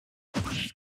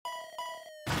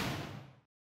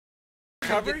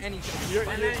Cover?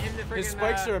 His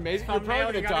spikes are amazing. You're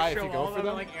probably gonna die if you go for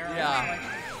them. Yeah.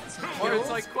 Or it's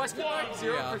like question mark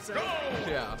 0%.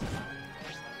 Yeah. What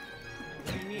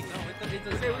do you mean? No, it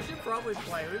doesn't. Okay, we should probably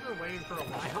play. We've been waiting for a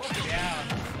while. Yeah.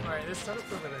 Alright, this setup's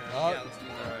over there. Yeah, let's do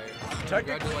that. Alright.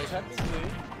 Technically, down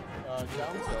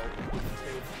tilt.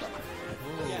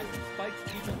 Yeah,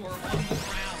 spikes people who are on the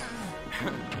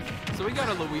ground. So we got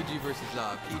a Luigi versus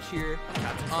Peach here.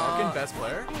 Captain Falcon, best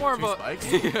player. More of a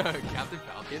spikes. yeah, Captain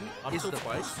Falcon. I'm is still the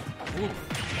spikes. Ooh.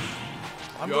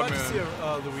 I'm Yeah, glad to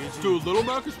man. see Luigi. Dude, Little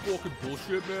Mac is fucking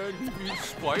bullshit, man. He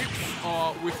spikes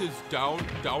with his down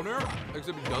air,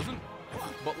 except he doesn't.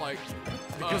 But like,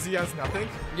 because he has nothing.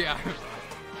 yeah.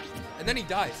 And then he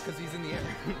dies because he's in the air.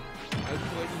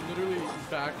 Like literally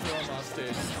back from off stage,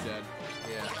 he's dead.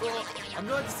 Yeah. Well, I'm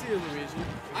glad to see a Luigi.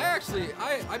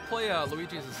 I play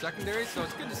Luigi as a secondary, so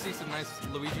it's good to see some nice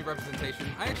Luigi representation.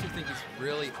 I actually think he's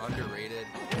really underrated.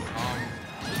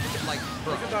 Like,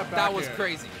 bro, Look at that back that was air.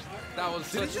 crazy. That was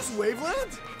Did such he just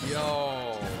waveland?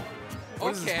 yo.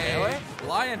 What is this, Okay, melee?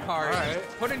 Lionheart, Alright.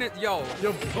 putting it, yo.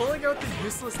 Yo, pulling out the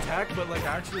useless tech, but like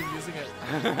actually using it.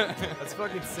 That's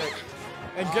fucking sick.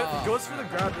 And goes for the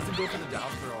grab, doesn't go for the down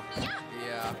throw.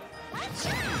 Yeah.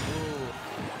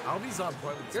 Ooh. Albi's on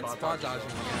point with Good spot dodging,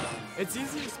 yeah. It's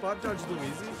easy to spot dodge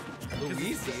Luigi.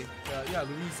 Luigi? Yeah,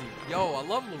 Luigi. Yo, I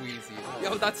love Luigi.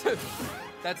 Yo, that's his,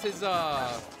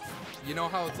 you know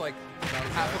how it's like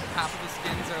half of the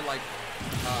skins are like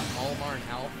Olimar and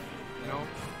Alf, you know?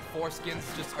 4 skins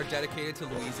just are dedicated to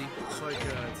Luigi. It's like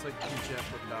Peach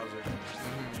with Bowser,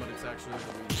 but it's actually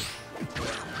Luigi.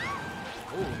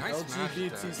 Oh, nice smash.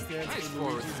 LGBT stands Nice for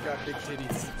forward. Luigi's got big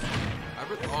titties.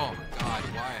 Oh my god,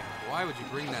 why would you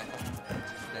bring that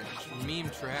meme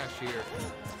trash here?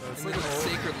 It's Into like the an old-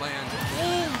 sacred land.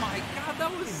 Oh my god,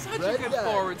 that was such a read good that.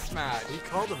 forward smash. He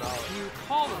called him out. You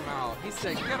called him out. He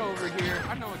said, get over here.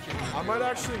 I know what you're doing. I might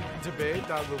actually debate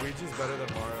that Luigi's better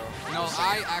than Mario. No,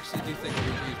 I actually do think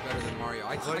Luigi is better than Mario.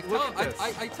 Like, look at this.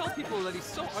 I tell people that he's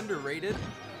so underrated,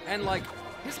 and like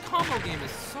his combo game is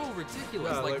so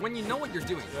ridiculous. Yeah, like when you know what you're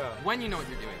doing. Yeah. When you know what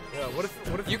you're doing. Yeah, what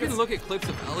if You can look at clips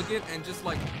of Elegant and just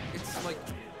like it's like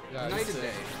Yeah, night it's and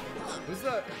day. Who's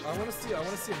that? I want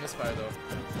to see a misfire though.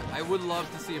 I would love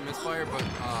to see a misfire, but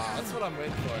That's what I'm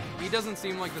waiting for. he doesn't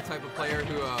seem like the type of player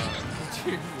who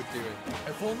would do it.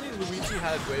 If only Luigi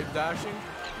had wave dashing.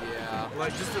 Yeah.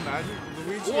 Like just imagine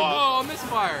Luigi. Whoa,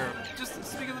 misfire! Just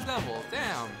speak of the devil.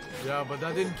 Damn. Yeah, but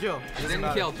that didn't kill. It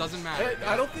didn't kill. Doesn't matter.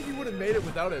 I don't think he would have made it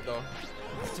without it though.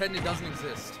 Pretend it doesn't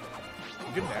exist.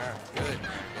 Good nair. Good.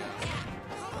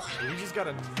 Yeah. Luigi's got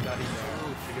a nutty nair.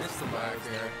 Ooh, missed the back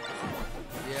there.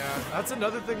 Yeah. That's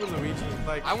another thing with Luigi.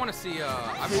 Like I want to see. I'm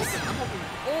hoping.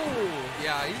 Oh,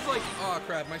 yeah. He's like, oh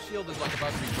crap, my shield is like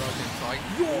about to be broken. So I.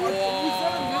 was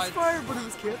that a misfire? But it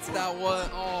was canceled. That was.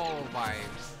 Oh my.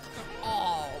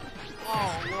 Oh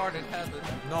Lord in heaven.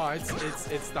 No, it's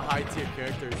the high tier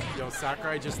characters. Yo,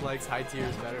 Sakurai just likes high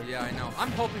tiers better. Yeah, I know.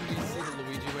 I'm hoping we see the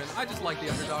Luigi win. I just like the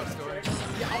underdog story.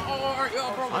 Yeah.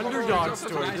 Bro, Underdog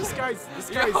story. This guy's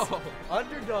Yo.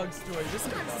 underdog story. This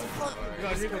guy's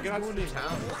fucking. Get out of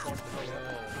town.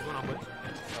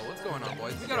 What's going on,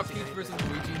 boys? We got a Peach versus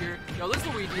Luigi here. Yo, this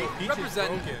Luigi Peach is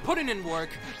representing, broken. putting in work,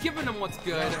 giving him what's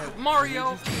good.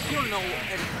 Mario, you don't know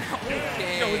anything.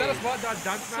 Okay. Yo, was that a spot dodge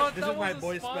down smash? So This that is my was a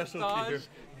boy's spot specialty here. dodge,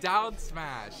 down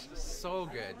smash. So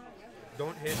good.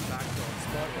 Don't hit back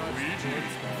though.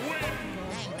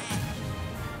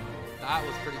 That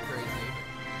was pretty crazy.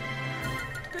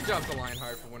 Good job to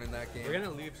Lyonheart for winning that game. We're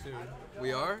gonna leave soon.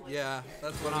 We are? Yeah,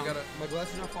 that's what we gotta. My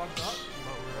glasses are fogged up,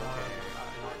 but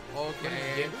we're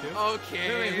Okay. Game two? Okay.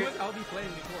 Wait, who was Albi playing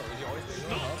before? Was he always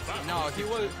playing? No, he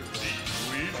was.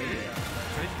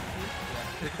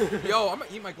 Yo, I'm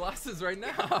gonna eat my glasses right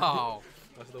now.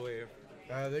 That's the way.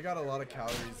 They got a lot of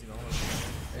calories, you know.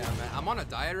 Yeah, man. I'm on a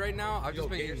diet right now. I've just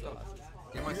been eating stuff.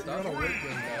 Get my You're stuff. on a weight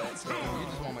gain diet, so You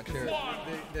just want my chair.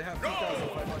 they have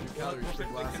 2,500 calories per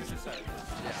glass.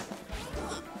 Yeah.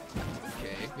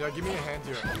 Okay. Yeah, give me a hand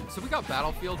here. So we got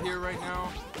Battlefield here right now.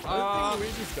 What do you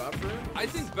think Luigi's got for him? I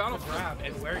think Battlefield. Grab,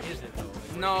 and where is it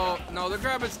though? No, the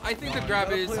grab is. I think the grab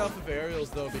You is. gotta play off of aerials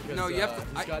though because No, you have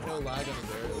to- he's got no lag on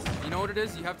his aerials. You know what it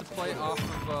is? You have to play off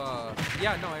of.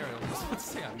 Yeah, no, Ariel. Let's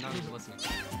say I'm not even listening.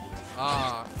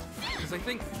 Because I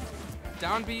think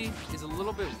down B is a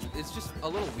little bit. It's just a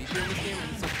little weaker in this game,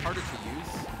 and it's like harder to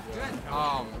use.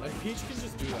 Like Peach can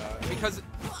just do that. Because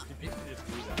You can just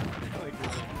do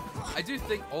that. I do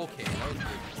think. Okay, that was a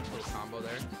good little combo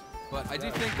there. But I do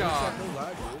think. There's like no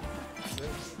lag, dude.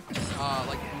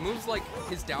 Like moves like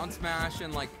his down smash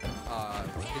and like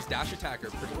his dash attack are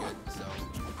pretty good. So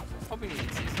hoping we can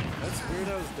see some. That's weird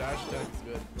how his dash attack is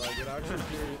good. Like, it actually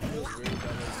feels weird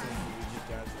that there's some Luigi's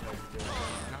dash attack is good.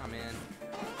 Nah, man.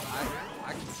 I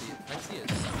can see it. I see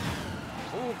it.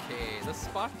 Okay, the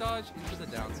spot dodge into the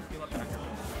down smash.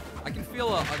 I can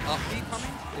feel a upbeat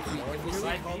coming if we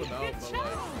I called him out, but like...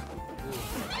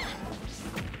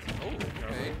 Oh,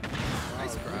 okay.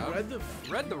 Nice grab. Read the roll.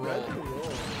 Read the roll.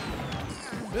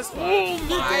 This one. Oh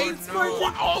my!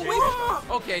 no. Oh wait!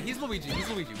 Okay, he's Luigi. He's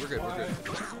Luigi. We're good. We're good.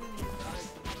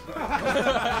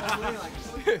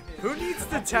 Who needs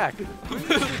the tech? Who needs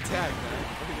the tech, man?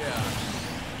 Yeah.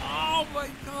 Oh my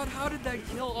God! How did that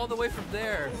kill all the way from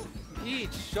there?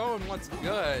 Peach showing what's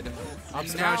good. Up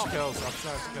smash kills. Up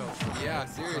smash kills. Yeah,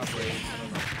 seriously.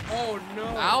 Oh no!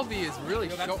 Albi is really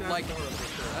like.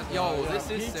 Yo, this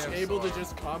is Peach Samsung. able to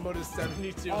just combo to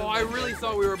 72. Oh, I really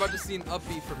thought we were about to see an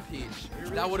upbeat from Peach.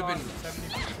 That would have been.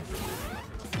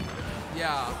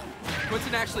 Yeah.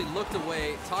 Quentin actually looked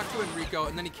away, talked to Enrico,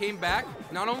 and then he came back.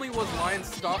 Not only was Lion's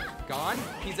stock gone,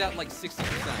 he's at like 60%.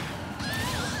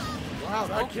 Wow,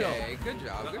 that Okay, good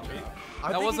job, good job.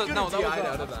 I That think was he a no. could've That was DI'd a,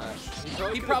 out of that.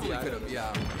 He probably could have.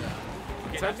 Yeah.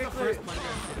 Technically,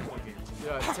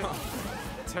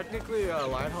 technically,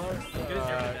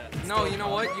 Lyonheart. No, you know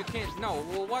what? You can't. No.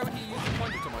 Well, why would he use the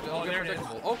plunger so much? That was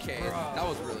unpredictable. Okay, that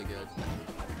was really good.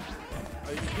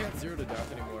 You can't zero to death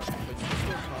anymore, but you can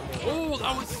still combo. Oh,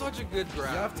 that was such a good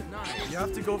grab. You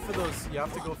have to go for those. You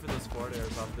have to go for those forward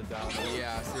airs off the down.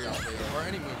 Yeah, seriously. Or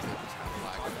any moves that just kind of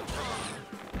lag.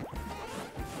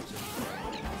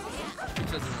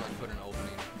 Which doesn't really put an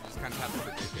opening. You just kind of have to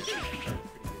predict it.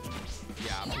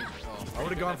 Yeah. I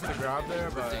would have gone for the grab there,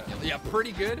 but Ridiculous. Yeah,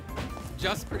 pretty good.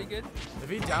 Just pretty good. if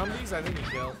he down these, I think he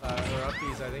kills. Or up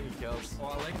these, I think he kills.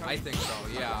 I think so.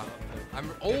 Yeah.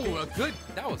 Oh, a good.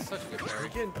 That was such a good parry. He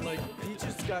can he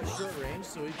just got short range,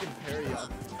 so he can parry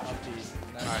up these.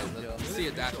 All right, let's see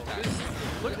a dash attack.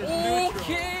 Look at this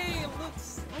Okay,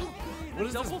 let's. What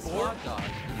is this, double board? spot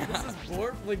dodge? This is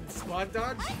board, like spot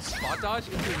dodge. Spot dodge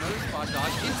into another spot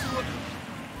dodge into a.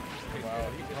 Wow,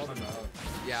 he called him out.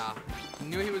 Yeah, he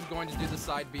knew he was going to do the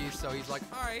side B, so he's like,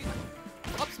 all right,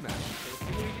 up smash.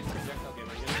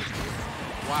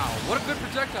 Wow, what a good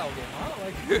projectile game, huh?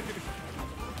 Like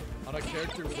On a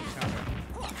character with a counter.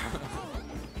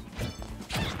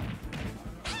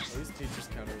 At least teachers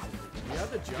counters. We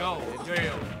have the jump. Yo.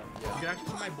 You can actually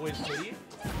see my boy's hoodie.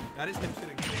 That is him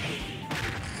sitting.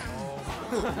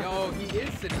 Yo, he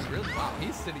is sitting really. Wow,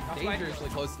 he's sitting dangerously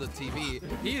close to the TV.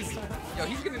 He's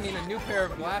gonna need a new pair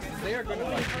of glasses. They are gonna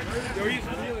like. Yo, he's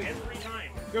feeling it. Every time.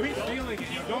 Yo, he's feeling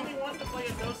it. Yo, He only wants to play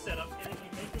a no setup, and if you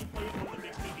make him play one of the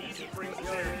big TVs, he brings the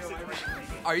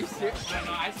Are you serious?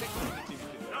 No, I stick with the TV.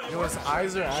 Yo, his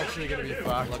eyes are actually gonna be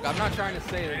fucked. Look, I'm not trying to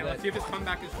say Hey, that. let's see if his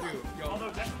comeback is true. Yo,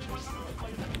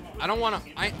 I don't wanna.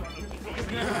 I'm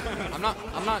not.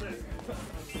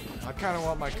 I kind of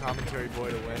want my commentary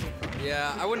boy to win.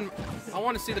 Yeah, I wouldn't. I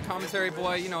want to see the commentary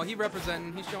boy. You know, he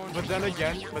representing. He's showing. But then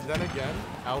again,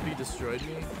 Albi destroyed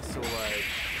me. So like.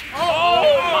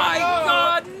 Oh my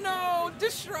God! No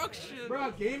destruction.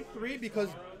 bro, game 3 because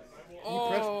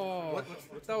Oh,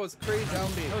 that was crazy.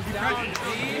 Down B. Down B.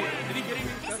 did he get him?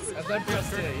 And then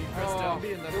pressed A. He pressed down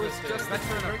B and then It was pressed just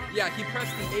yeah. He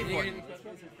pressed the A button.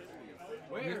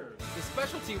 Where? The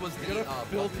specialty was the A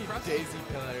filthy press. Daisy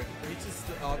player. He's just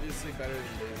obviously better than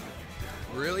Daisy.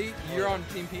 Really? You're on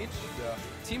Team Peach? Yeah.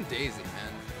 Team Daisy,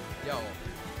 man. Yo.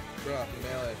 Bruh,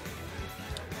 melee.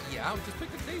 Yeah, I just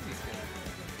picked a Daisy skin.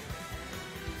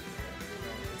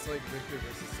 It's like Victor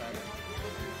versus Simon.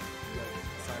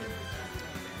 Simon.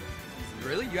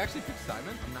 Really? You actually picked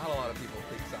Simon? Not a lot of people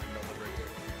pick Simon over Victor.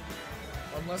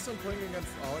 Unless I'm playing against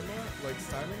Olimar, like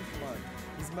Simon, come on.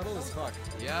 He's metal as fuck.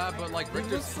 Yeah, but like He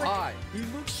Richter's looks like, high. he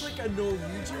looks like a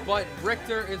Norwegian. But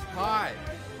Richter is high.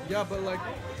 Yeah, but like,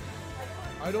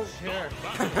 I don't care.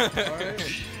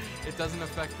 Alright? It doesn't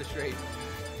affect the straight.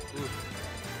 Oof.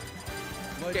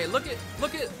 Like, Okay, look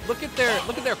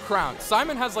at their crown.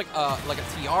 Simon has like a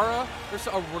tiara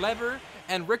or whatever,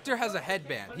 and Richter has a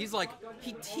headband. He's like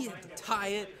he had to tie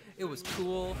it. It was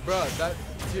cool. bro, that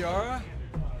tiara,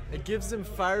 it gives him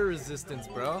fire resistance,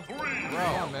 bro. Bro,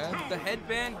 Yeah, man. the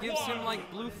headband gives him like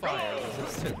blue fire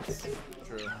resistance.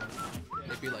 True.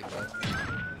 It'd be like that.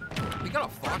 We got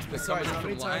a fox pick Besides, coming how from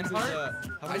many times is, Lyonheart.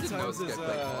 how I many didn't know times this is guy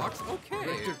played fox. Okay.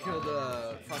 Victor killed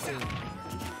fucking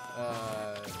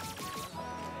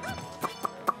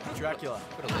Dracula.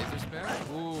 Put a laser spam.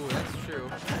 Ooh, that's true.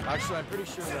 Actually, I'm pretty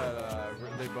sure that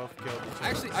they both killed each other.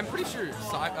 Actually, I'm pretty sure.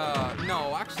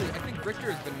 No, actually, I think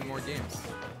Richter has been in more games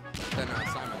than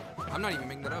Simon. I'm not even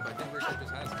making that up. I think Richter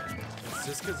just has it. It's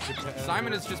just because Japan.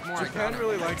 Simon is just more Japan iconic.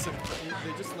 really likes him.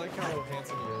 They just like how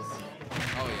handsome he is.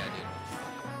 Oh yeah, dude.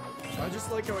 I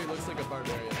just like how he looks like a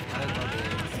barbarian. I like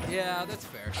barbarians. Yeah, that's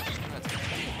fair. That's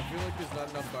fair. I feel like there's not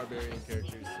enough barbarian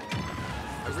characters. So.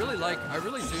 I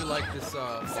really do like this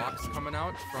fox coming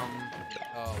out from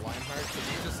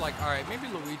Lyonheart. He's just like, all right, maybe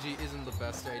Luigi isn't the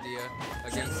best idea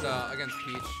against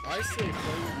Peach. I say play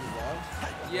what you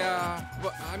love. Yeah,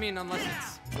 but I mean, unless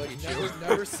it's Like Pichu.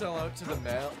 never sell out to the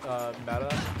meta.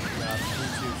 Yeah,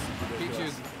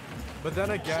 Pichu's But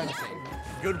then again,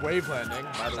 good wave landing.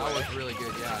 By the that way. was really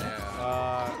good.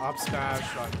 Yeah. Up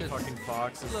smash on fucking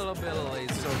Fox is A little bit of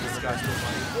laser. so disgusting.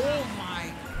 Oh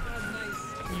my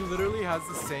god, nice. He literally has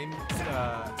the same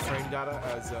frame data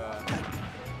as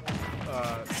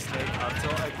Snake up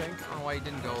tilt, I think, I don't know why he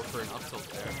didn't go for an up tilt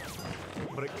there.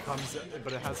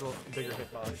 but it has a bigger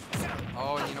hitbox.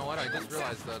 Oh, and you know what? I just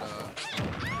realized that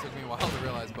it took me a while to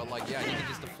realize, but like, yeah, he can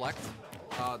just deflect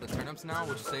the turnips now,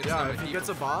 which saves Yeah, him if he gets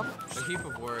a bomb, a heap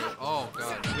of worry. Oh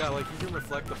god. yeah, like he can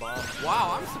reflect the bomb.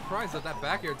 Wow, I'm surprised that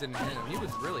back air didn't hit him. He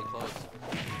was really close.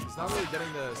 He's not really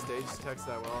getting the stage text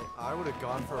that well. I would have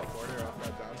gone for a corner off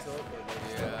that down tilt, but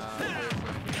like, Yeah.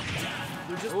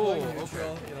 they're just Ooh, playing okay.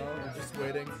 neutral, you know, they're just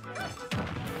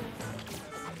waiting.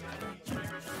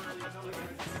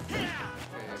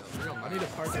 Real I nice. need a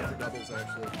partner for doubles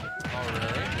actually. Oh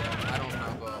really? I don't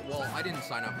have a. Well, I didn't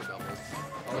sign up for doubles.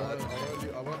 I want to learn how to do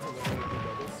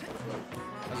doubles, but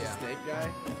as Yeah. a Snake guy,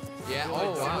 Yeah. Really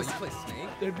Oh wow, doubles? you play Snake?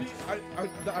 there'd be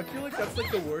I feel like that's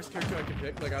like the worst character I could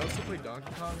pick. Like I also play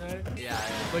Donkey Kong, right? Yeah.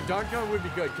 Like Donkey Kong would be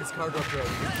good because card up throw. Like,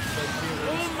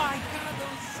 Oh my god, that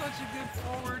was such a good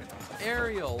forward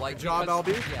aerial. Like Good job, because-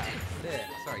 Albi. Yeah. Yeah.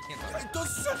 Sorry, can't talk. it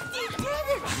does 16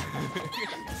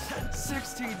 damage.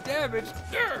 16 damage.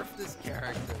 Nerf this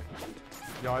character.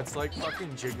 Yo, it's like fucking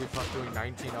Jigglypuff doing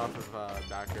 19 off of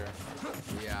back air.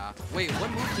 Yeah. Wait,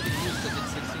 what move did he use that did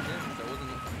 16 damage? That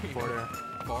wasn't Forward air.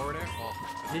 Forward air? Oh.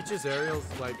 Peach's aerials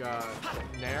like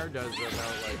Nair does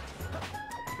about like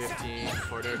 15.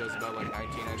 Forward air does about like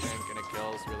 19, I think, and it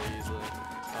kills really easily.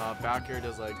 Back air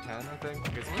does like 10, I think,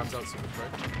 because it comes out super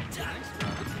quick. Thanks, bro.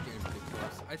 This is getting pretty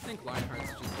close. I think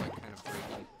Lyonheart's just like kind of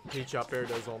breaking. Peach up air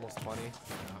does almost 20.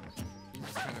 He's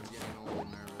just kind of getting a little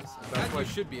nervous. That's As why- you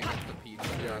should be against the Peach.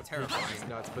 Yeah, Yeah, terrifying. Peach is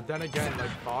nuts. But then again, like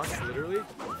Fox literally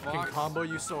can Fox. combo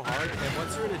you so hard, and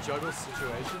once you're in a juggle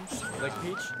situation, like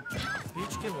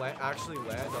Peach can actually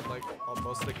land on like on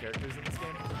most of the characters in this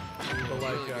game. But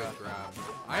like, Really good grab.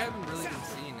 I haven't really been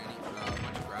seeing any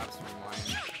much grabs from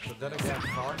Lion. but then again,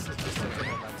 Fox is just such a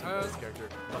momentum this character.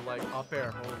 But like up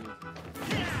air, holy.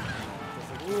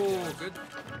 Ooh, good.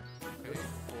 Good Okay.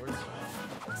 force.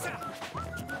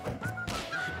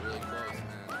 Really close,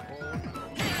 man.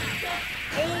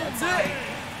 That's it.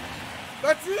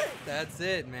 That's it. That's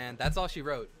it, man. That's all she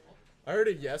wrote. I heard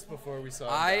a yes before we saw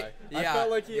him die. yeah, I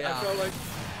felt like yeah. I felt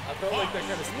like that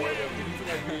kind of spoiled it. We need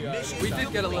to like be. We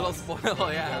did get a little spoil,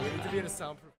 Yeah, yeah. we need to be in a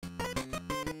sound.